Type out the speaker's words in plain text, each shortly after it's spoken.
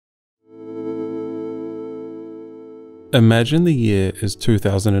Imagine the year is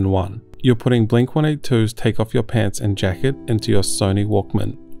 2001. You're putting Blink-182's Take Off Your Pants and Jacket into your Sony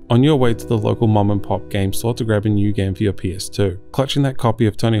Walkman, on your way to the local mom and pop game store to grab a new game for your PS2, clutching that copy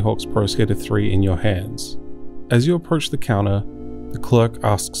of Tony Hawk's Pro Skater 3 in your hands. As you approach the counter, the clerk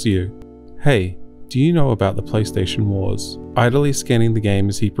asks you, "Hey, do you know about the PlayStation Wars?" Idly scanning the game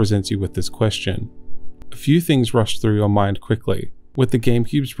as he presents you with this question. A few things rush through your mind quickly. With the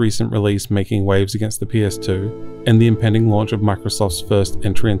GameCube's recent release making waves against the PS2, and the impending launch of Microsoft's first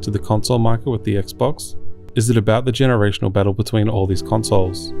entry into the console market with the Xbox, is it about the generational battle between all these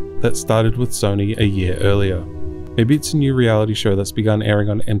consoles that started with Sony a year earlier? Maybe it's a new reality show that's begun airing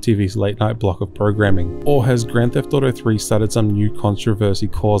on MTV's late night block of programming, or has Grand Theft Auto 3 started some new controversy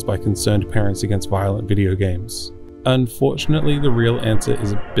caused by concerned parents against violent video games? Unfortunately, the real answer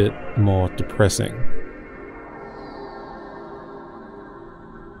is a bit more depressing.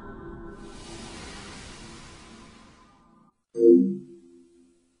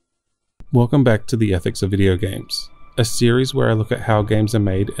 Welcome back to The Ethics of Video Games, a series where I look at how games are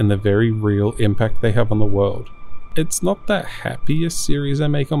made and the very real impact they have on the world. It's not the happiest series I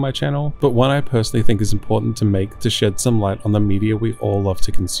make on my channel, but one I personally think is important to make to shed some light on the media we all love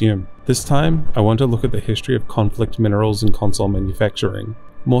to consume. This time, I want to look at the history of conflict minerals and console manufacturing.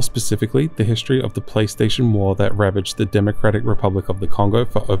 More specifically, the history of the PlayStation War that ravaged the Democratic Republic of the Congo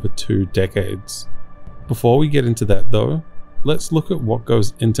for over 2 decades. Before we get into that though, let's look at what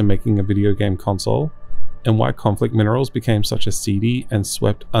goes into making a video game console, and why conflict minerals became such a seedy and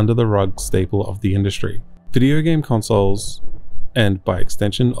swept under the rug staple of the industry. Video game consoles, and by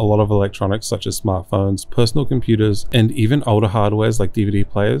extension a lot of electronics such as smartphones, personal computers, and even older hardwares like DVD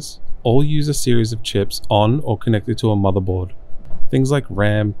players, all use a series of chips on or connected to a motherboard. Things like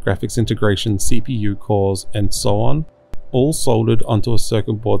RAM, graphics integration, CPU cores, and so on, all soldered onto a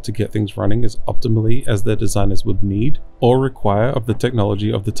circuit board to get things running as optimally as their designers would need or require of the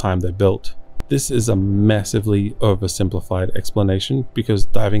technology of the time they're built. This is a massively oversimplified explanation because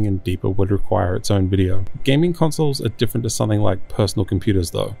diving in deeper would require its own video. Gaming consoles are different to something like personal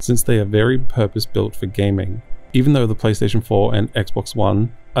computers though, since they are very purpose-built for gaming. Even though the PlayStation 4 and Xbox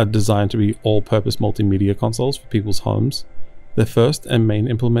One are designed to be all-purpose multimedia consoles for people's homes, their first and main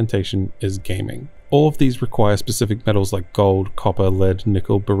implementation is gaming. All of these require specific metals like gold, copper, lead,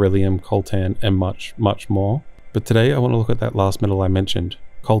 nickel, beryllium, coltan, and much, much more. But today I want to look at that last metal I mentioned,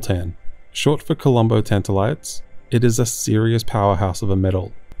 coltan. Short for Colombo tantalites, it is a serious powerhouse of a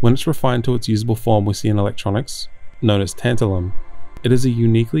metal. When it's refined to its usable form we see in electronics, known as tantalum, it is a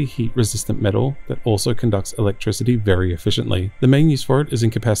uniquely heat-resistant metal that also conducts electricity very efficiently. The main use for it is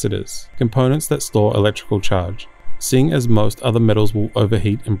in capacitors, components that store electrical charge. Seeing as most other metals will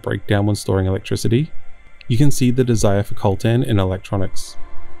overheat and break down when storing electricity, you can see the desire for coltan in electronics.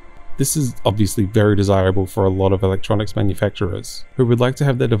 This is obviously very desirable for a lot of electronics manufacturers who would like to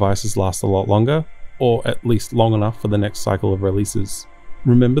have their devices last a lot longer, or at least long enough for the next cycle of releases.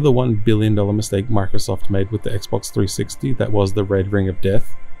 Remember the $1 billion mistake Microsoft made with the Xbox 360 that was the red ring of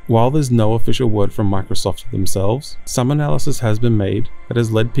death? While there's no official word from Microsoft themselves, some analysis has been made that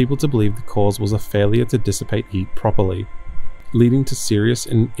has led people to believe the cause was a failure to dissipate heat properly, leading to serious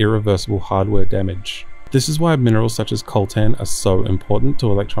and irreversible hardware damage. This is why minerals such as coltan are so important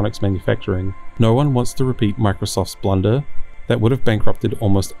to electronics manufacturing. No one wants to repeat Microsoft's blunder that would have bankrupted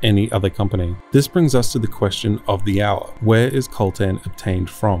almost any other company. This brings us to the question of the hour. Where is coltan obtained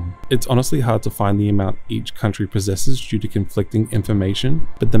from? It's honestly hard to find the amount each country possesses due to conflicting information,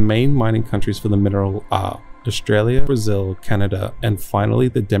 but the main mining countries for the mineral are Australia, Brazil, Canada, and finally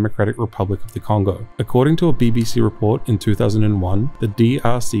the Democratic Republic of the Congo. According to a BBC report in 2001, the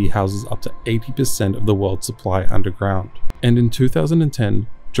DRC houses up to 80% of the world's supply underground. And in 2010,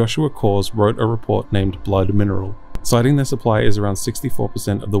 Joshua Coors wrote a report named Blood Mineral, citing their supply is around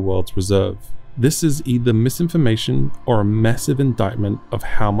 64% of the world's reserve. This is either misinformation or a massive indictment of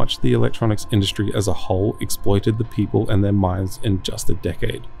how much the electronics industry as a whole exploited the people and their minds in just a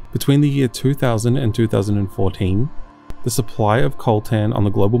decade. Between the year 2000 and 2014, the supply of coltan on the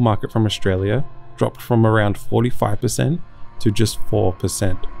global market from Australia dropped from around 45% to just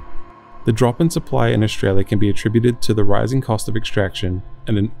 4%. The drop in supply in Australia can be attributed to the rising cost of extraction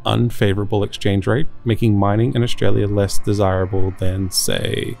and an unfavorable exchange rate, making mining in Australia less desirable than,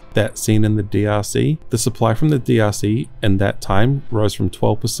 say, that seen in the DRC. The supply from the DRC in that time rose from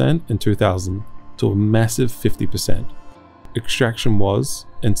 12% in 2000 to a massive 50%. Extraction was,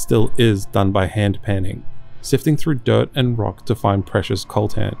 and still is, done by hand panning, sifting through dirt and rock to find precious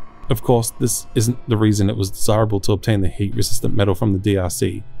coltan. Of course, this isn't the reason it was desirable to obtain the heat-resistant metal from the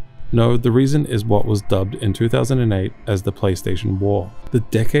DRC. No, the reason is what was dubbed in 2008 as the PlayStation War. The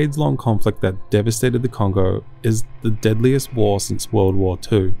decades-long conflict that devastated the Congo is the deadliest war since World War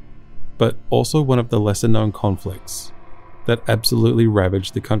II, but also one of the lesser-known conflicts that absolutely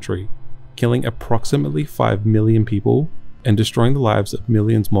ravaged the country, killing approximately 5 million people and destroying the lives of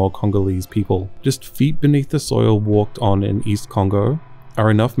millions more Congolese people. Just feet beneath the soil walked on in East Congo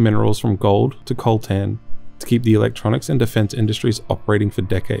are enough minerals from gold to coltan to keep the electronics and defense industries operating for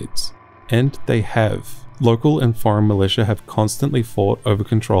decades. And they have. Local and foreign militia have constantly fought over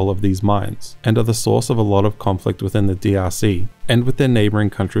control of these mines, and are the source of a lot of conflict within the DRC, and with their neighboring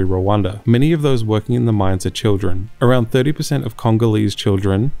country Rwanda. Many of those working in the mines are children. Around 30% of Congolese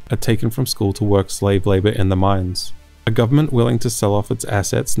children are taken from school to work slave labor in the mines. A government willing to sell off its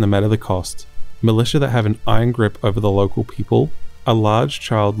assets no matter the cost, militia that have an iron grip over the local people, a large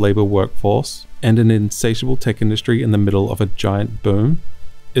child labor workforce, and an insatiable tech industry in the middle of a giant boom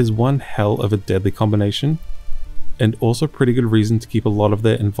is one hell of a deadly combination, and also pretty good reason to keep a lot of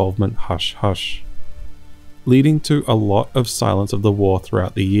their involvement hush-hush, leading to a lot of silence of the war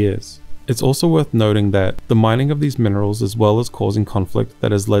throughout the years. It's also worth noting that the mining of these minerals, as well as causing conflict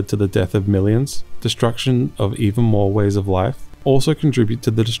that has led to the death of millions, destruction of even more ways of life, also contribute to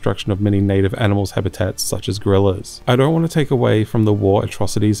the destruction of many native animals' habitats such as gorillas. I don't want to take away from the war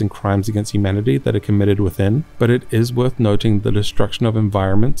atrocities and crimes against humanity that are committed within, but it is worth noting the destruction of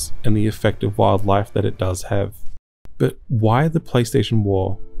environments and the effect of wildlife that it does have. But why the PlayStation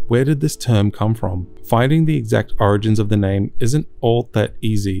War? Where did this term come from? Finding the exact origins of the name isn't all that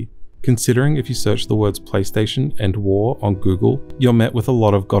easy, considering if you search the words PlayStation and War on Google, you're met with a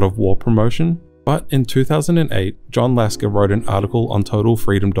lot of God of War promotion. But in 2008, John Lasker wrote an article on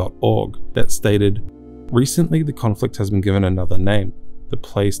TotalFreedom.org that stated, "Recently the conflict has been given another name, the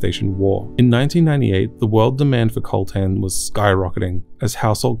PlayStation War." In 1998, the world demand for coltan was skyrocketing as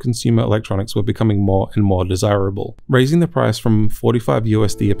household consumer electronics were becoming more and more desirable, raising the price from 45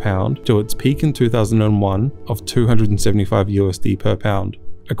 USD a pound to its peak in 2001 of 275 USD per pound.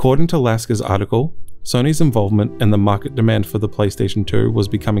 According to Lasker's article, Sony's involvement and the market demand for the PlayStation 2 was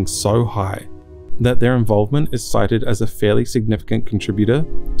becoming so high that their involvement is cited as a fairly significant contributor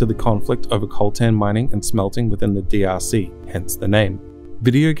to the conflict over coltan mining and smelting within the DRC, hence the name.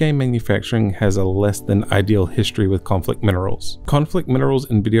 Video game manufacturing has a less than ideal history with conflict minerals. Conflict minerals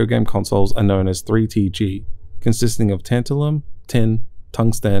in video game consoles are known as 3TG, consisting of tantalum, tin,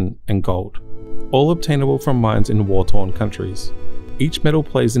 tungsten, and gold, all obtainable from mines in war-torn countries. Each metal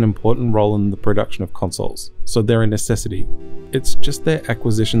plays an important role in the production of consoles, so they're a necessity. It's just their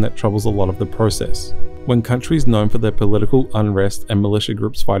acquisition that troubles a lot of the process. When countries known for their political unrest and militia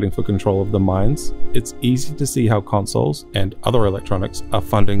groups fighting for control of the mines, it's easy to see how consoles and other electronics are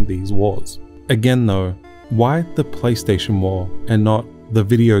funding these wars. Again though, why the PlayStation War and not the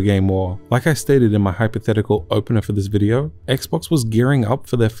video game war? Like I stated in my hypothetical opener for this video, Xbox was gearing up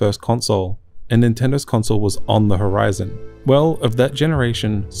for their first console, and Nintendo's console was on the horizon. Well, of that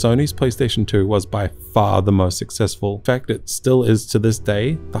generation, Sony's PlayStation 2 was by far the most successful. In fact, it still is to this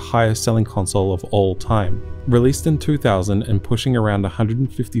day the highest selling console of all time. Released in 2000 and pushing around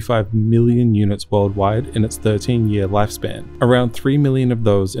 155 million units worldwide in its 13-year lifespan, around 3 million of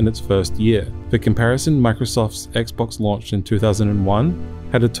those in its first year. For comparison, Microsoft's Xbox launched in 2001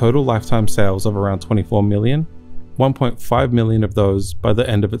 had a total lifetime sales of around 24 million, 1.5 million of those by the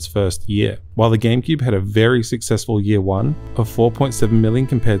end of its first year, while the GameCube had a very successful year one of 4.7 million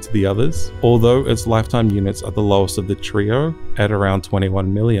compared to the others, although its lifetime units are the lowest of the trio at around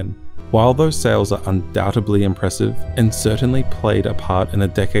 21 million. While those sales are undoubtedly impressive and certainly played a part in a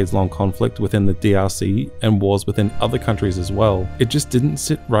decades-long conflict within the DRC and wars within other countries as well, it just didn't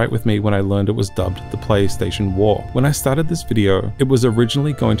sit right with me when I learned it was dubbed the PlayStation War. When I started this video, it was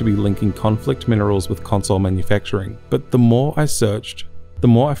originally going to be linking conflict minerals with console manufacturing, but the more I searched, the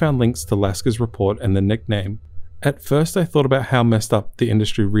more I found links to Lasker's report and the nickname. At first I thought about how messed up the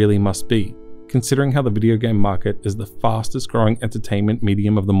industry really must be, considering how the video game market is the fastest growing entertainment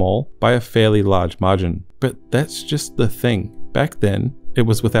medium of them all by a fairly large margin. But that's just the thing. Back then, it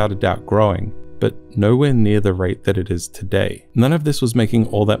was without a doubt growing, but nowhere near the rate that it is today. None of this was making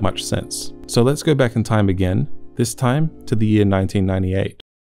all that much sense. So let's go back in time again, this time to the year 1998.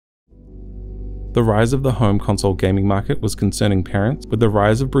 The rise of the home console gaming market was concerning parents, with the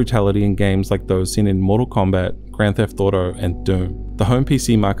rise of brutality in games like those seen in Mortal Kombat, Grand Theft Auto, and Doom. The home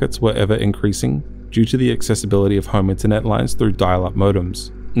PC markets were ever increasing due to the accessibility of home internet lines through dial-up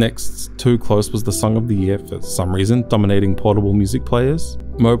modems, Next, Too Close was the song of the year for some reason, dominating portable music players.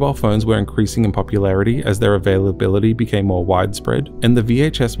 Mobile phones were increasing in popularity as their availability became more widespread, and the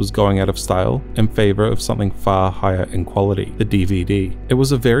VHS was going out of style in favor of something far higher in quality, the DVD. It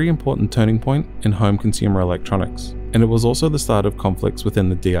was a very important turning point in home consumer electronics, and it was also the start of conflicts within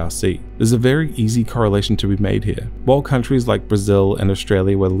the DRC. There's a very easy correlation to be made here. While countries like Brazil and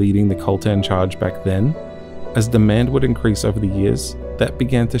Australia were leading the Coltan charge back then, as demand would increase over the years, that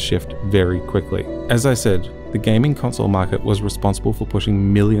began to shift very quickly. As I said, the gaming console market was responsible for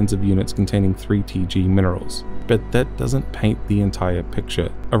pushing millions of units containing 3TG minerals, but that doesn't paint the entire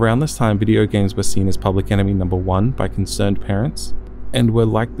picture. Around this time, video games were seen as public enemy number one by concerned parents, and were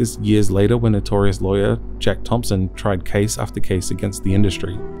like this years later when notorious lawyer Jack Thompson tried case after case against the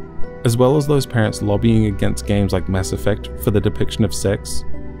industry, as well as those parents lobbying against games like Mass Effect for the depiction of sex,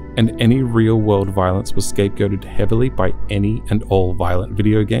 and any real-world violence was scapegoated heavily by any and all violent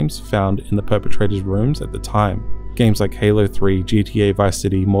video games found in the perpetrators' rooms at the time. Games like Halo 3, GTA Vice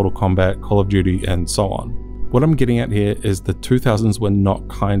City, Mortal Kombat, Call of Duty, and so on. What I'm getting at here is the 2000s were not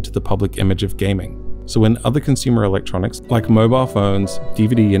kind to the public image of gaming. So when other consumer electronics like mobile phones,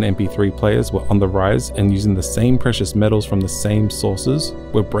 DVD and MP3 players were on the rise and using the same precious metals from the same sources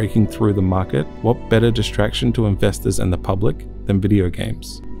were breaking through the market, what better distraction to investors and the public than video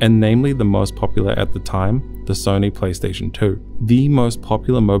games? And namely the most popular at the time, the Sony PlayStation 2. The most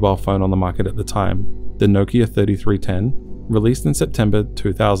popular mobile phone on the market at the time, the Nokia 3310, released in September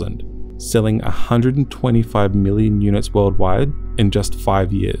 2000, selling 125 million units worldwide in just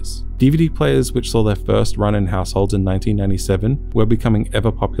 5 years. DVD players, which saw their first run in households in 1997, were becoming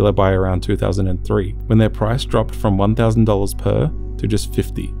ever popular by around 2003, when their price dropped from $1,000 per to just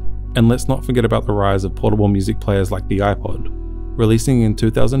 $50. And let's not forget about the rise of portable music players like the iPod, releasing in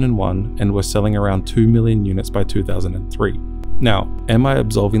 2001 and were selling around 2 million units by 2003. Now, am I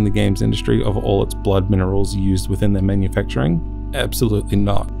absolving the games industry of all its blood minerals used within their manufacturing? Absolutely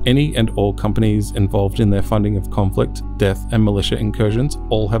not. Any and all companies involved in their funding of conflict, death, and militia incursions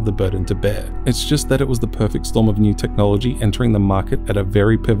all have the burden to bear. It's just that it was the perfect storm of new technology entering the market at a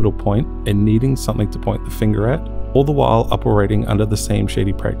very pivotal point and needing something to point the finger at, all the while operating under the same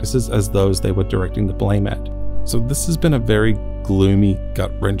shady practices as those they were directing the blame at. So this has been a very gloomy,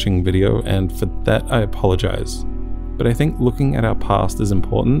 gut-wrenching video, and for that I apologize. But I think looking at our past is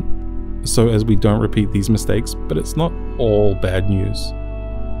important, so as we don't repeat these mistakes, but it's not all bad news.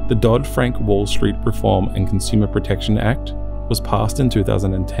 The Dodd-Frank Wall Street Reform and Consumer Protection Act was passed in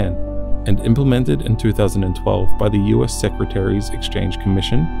 2010 and implemented in 2012 by the US Secretary's Exchange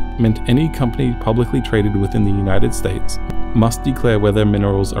Commission, meant any company publicly traded within the United States must declare where their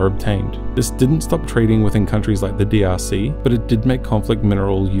minerals are obtained. This didn't stop trading within countries like the DRC, but it did make conflict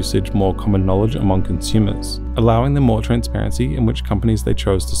mineral usage more common knowledge among consumers, allowing them more transparency in which companies they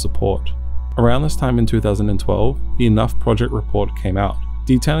chose to support. Around this time in 2012, the Enough Project report came out,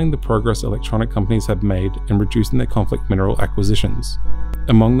 detailing the progress electronic companies have made in reducing their conflict mineral acquisitions.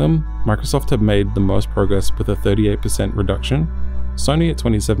 Among them, Microsoft have made the most progress with a 38% reduction, Sony at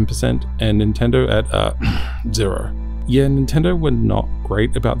 27%, and Nintendo at 0. Yeah, Nintendo were not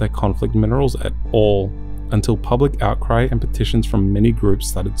great about their conflict minerals at all, until public outcry and petitions from many groups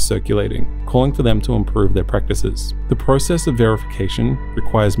started circulating, calling for them to improve their practices. The process of verification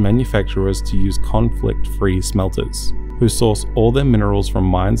requires manufacturers to use conflict-free smelters, who source all their minerals from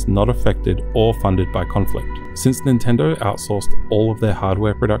mines not affected or funded by conflict. Since Nintendo outsourced all of their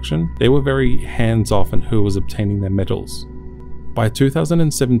hardware production, they were very hands-off in who was obtaining their metals. By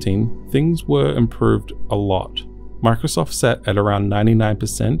 2017, things were improved a lot. Microsoft sat at around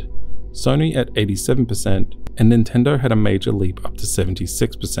 99%, Sony at 87%, and Nintendo had a major leap up to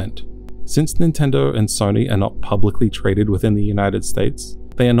 76%. Since Nintendo and Sony are not publicly traded within the United States,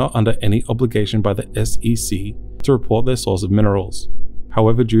 they are not under any obligation by the SEC to report their source of minerals.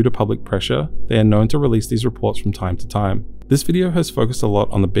 However, due to public pressure, they are known to release these reports from time to time. This video has focused a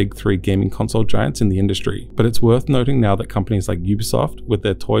lot on the big three gaming console giants in the industry, but it's worth noting now that companies like Ubisoft, with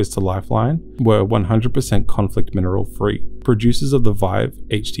their Toys to Life line, were 100% conflict mineral free. Producers of the Vive,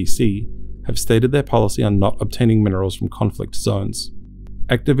 HTC, have stated their policy on not obtaining minerals from conflict zones.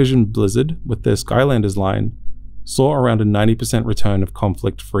 Activision Blizzard, with their Skylanders line, saw around a 90% return of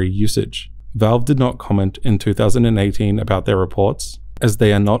conflict-free usage. Valve did not comment in 2018 about their reports, as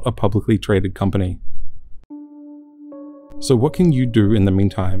they are not a publicly traded company. So what can you do in the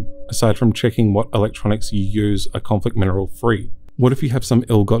meantime, aside from checking what electronics you use are conflict mineral free? What if you have some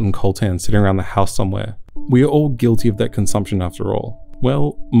ill-gotten coltan sitting around the house somewhere? We are all guilty of that consumption after all.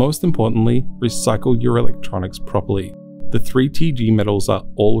 Well, most importantly, recycle your electronics properly. The 3TG metals are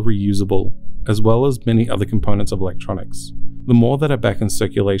all reusable, as well as many other components of electronics. The more that are back in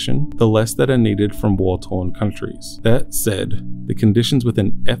circulation, the less that are needed from war-torn countries. That said, the conditions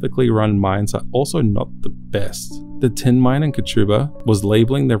within ethically run mines are also not the best. The tin mine in Kachuba was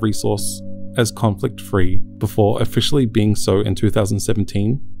labeling their resource as conflict-free before officially being so in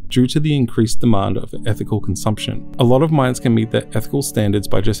 2017 due to the increased demand of ethical consumption. A lot of mines can meet their ethical standards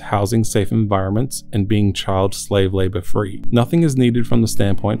by just housing safe environments and being child slave labor free. Nothing is needed from the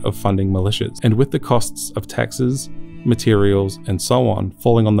standpoint of funding militias, and with the costs of taxes, materials, and so on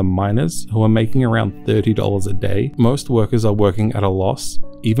falling on the miners who are making around $30 a day, most workers are working at a loss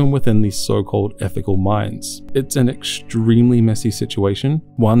even within these so-called ethical mines. It's an extremely messy situation,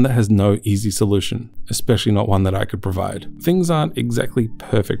 one that has no easy solution, especially not one that I could provide. Things aren't exactly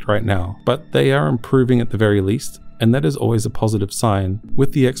perfect right now, but they are improving at the very least, and that is always a positive sign.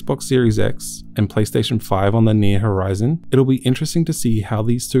 With the Xbox Series X and PlayStation 5 on the near horizon, it'll be interesting to see how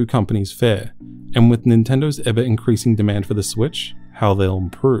these two companies fare, and with Nintendo's ever increasing demand for the Switch, how they'll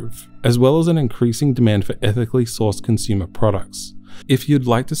improve, as well as an increasing demand for ethically sourced consumer products. If you'd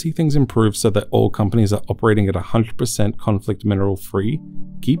like to see things improve so that all companies are operating at 100% conflict mineral free,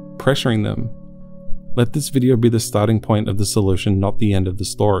 keep pressuring them. Let this video be the starting point of the solution, not the end of the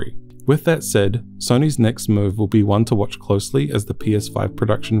story. With that said, Sony's next move will be one to watch closely as the PS5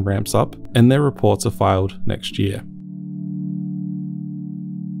 production ramps up and their reports are filed next year.